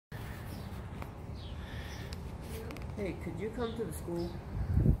Hey, could you come to the school?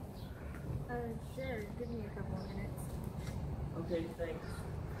 Sure. Give me a couple of minutes. Okay, thanks.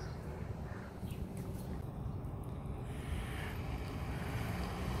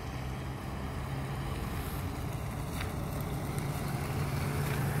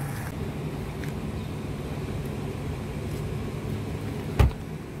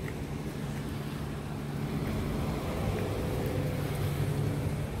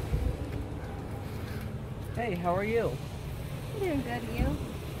 Hey, how are you? I'm doing good, you?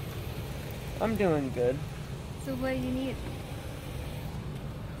 I'm doing good. So what do you need?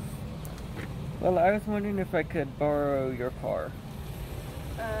 Well, I was wondering if I could borrow your car.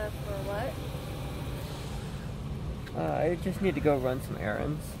 For what? I just need to go run some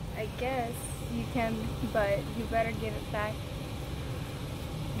errands. I guess you can, but you better give it back.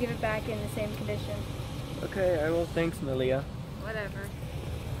 Give it back in the same condition. Okay, I will. Thanks, Malia. Whatever.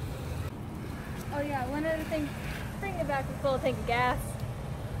 Oh yeah, one other thing. Bring it back with full tank of gas.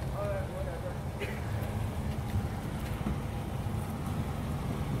 Alright, whatever.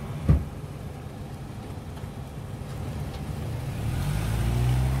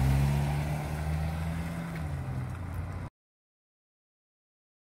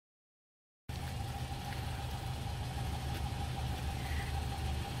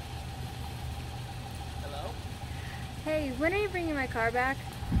 Hello? Hey, when are you bringing my car back?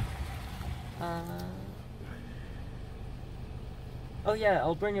 Oh yeah,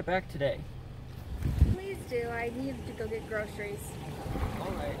 I'll bring it back today. Please do. I need to go get groceries.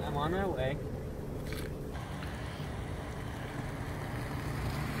 Alright, I'm on my way.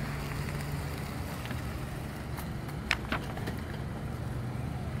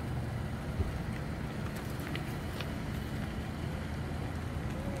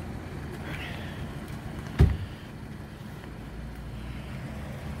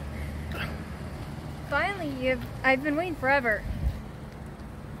 Finally, I've been waiting forever.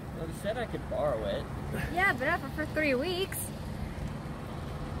 Well, you said I could borrow it. Yeah, but not for 3 weeks.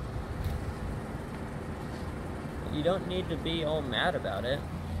 You don't need to be all mad about it.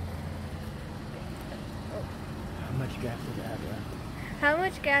 How much gas does it have left? How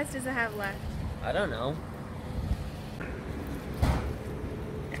much gas does it have left? I don't know.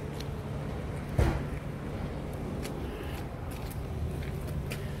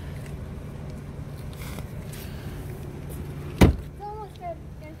 It's almost dead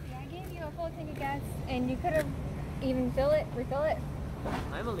empty. I gave you a full tank of gas, and you could have even refill it.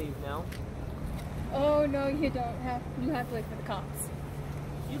 I'm gonna leave now. Oh no, you don't have. You have to wait for the cops.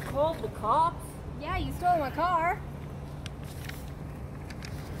 You called the cops? Yeah, you stole my car.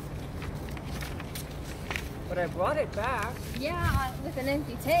 But I brought it back. Yeah, with an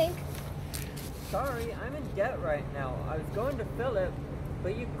empty tank. Sorry, I'm in debt right now. I was going to fill it,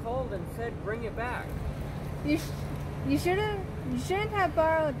 but you called and said bring it back. You shouldn't have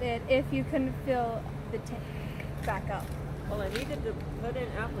borrowed it if you couldn't fill the tank back up. Well, I needed to put in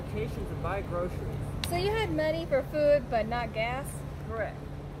applications to buy groceries. So you had money for food, but not gas? Correct.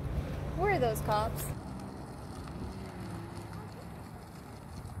 Where are those cops?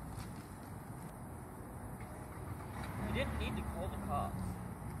 You didn't need to call the cops.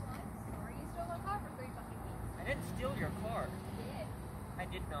 I'm sorry, you stole my car for 3 fucking weeks. I didn't steal your car. You did. I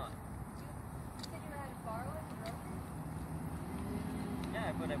did not. You said you had to borrow it for groceries?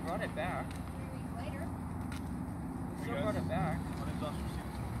 Yeah, but I brought it back. 3 weeks later. I still brought it back.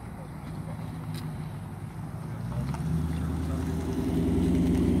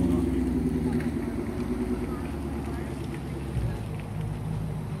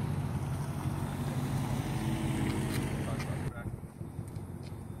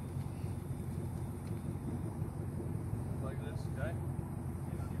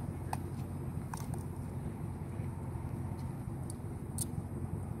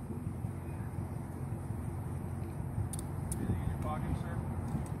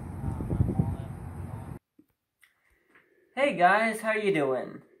 Hey guys, how you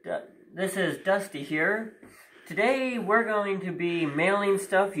doing? This is Dusty here. Today we're going to be mailing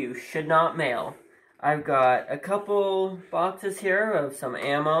stuff you should not mail. I've got a couple boxes here of some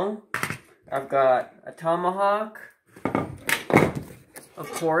ammo. I've got a tomahawk.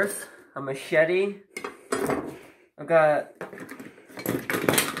 Of course, a machete. I got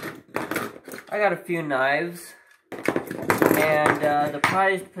a few knives. And the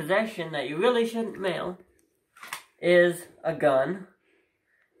prized possession that you really shouldn't mail is a gun,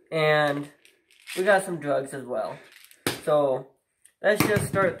 and we got some drugs as well. So let's just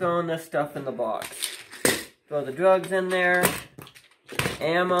start throwing this stuff in the box. Throw the drugs in there,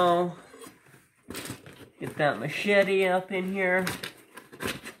 ammo, get that machete up in here.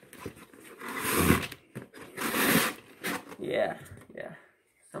 Yeah,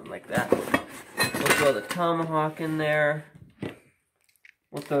 something like that. We'll throw the tomahawk in there.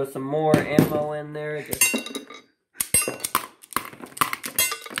 We'll throw some more ammo in there. Just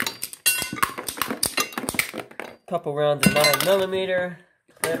a couple rounds of 9mm.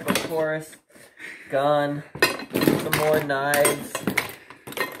 Clip, of course. Gun. Some more knives.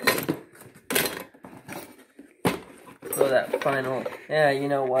 Throw that final. Yeah, you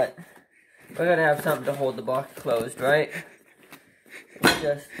know what? We're gonna have something to hold the box closed, right?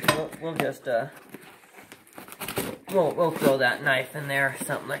 We'll throw that knife in there,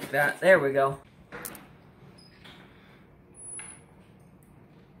 something like that. There we go.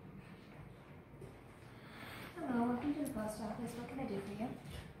 Hello, welcome to the post office. What can I do for you?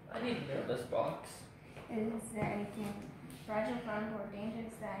 I need to know this box. Is there anything fragile, found, or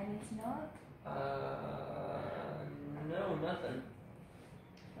dangerous that I need to know of? No, nothing.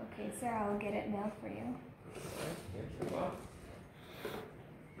 Okay, sir, I'll get it mailed for you. Here's your box.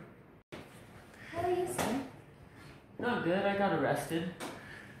 How are you, son? Not good, I got arrested.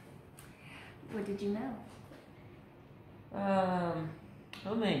 What did you know?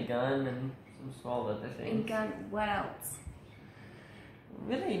 Homemade gun and some small other things. And gun, what else?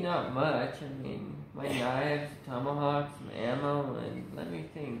 Really not much. I mean, my knives, tomahawks, some ammo, and let me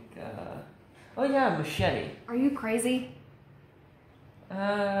think, oh yeah, machete. Are you crazy?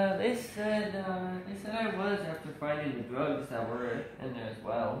 They said I was after finding the drugs that were in there as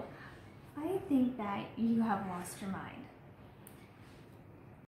well. I think that you have lost your mind.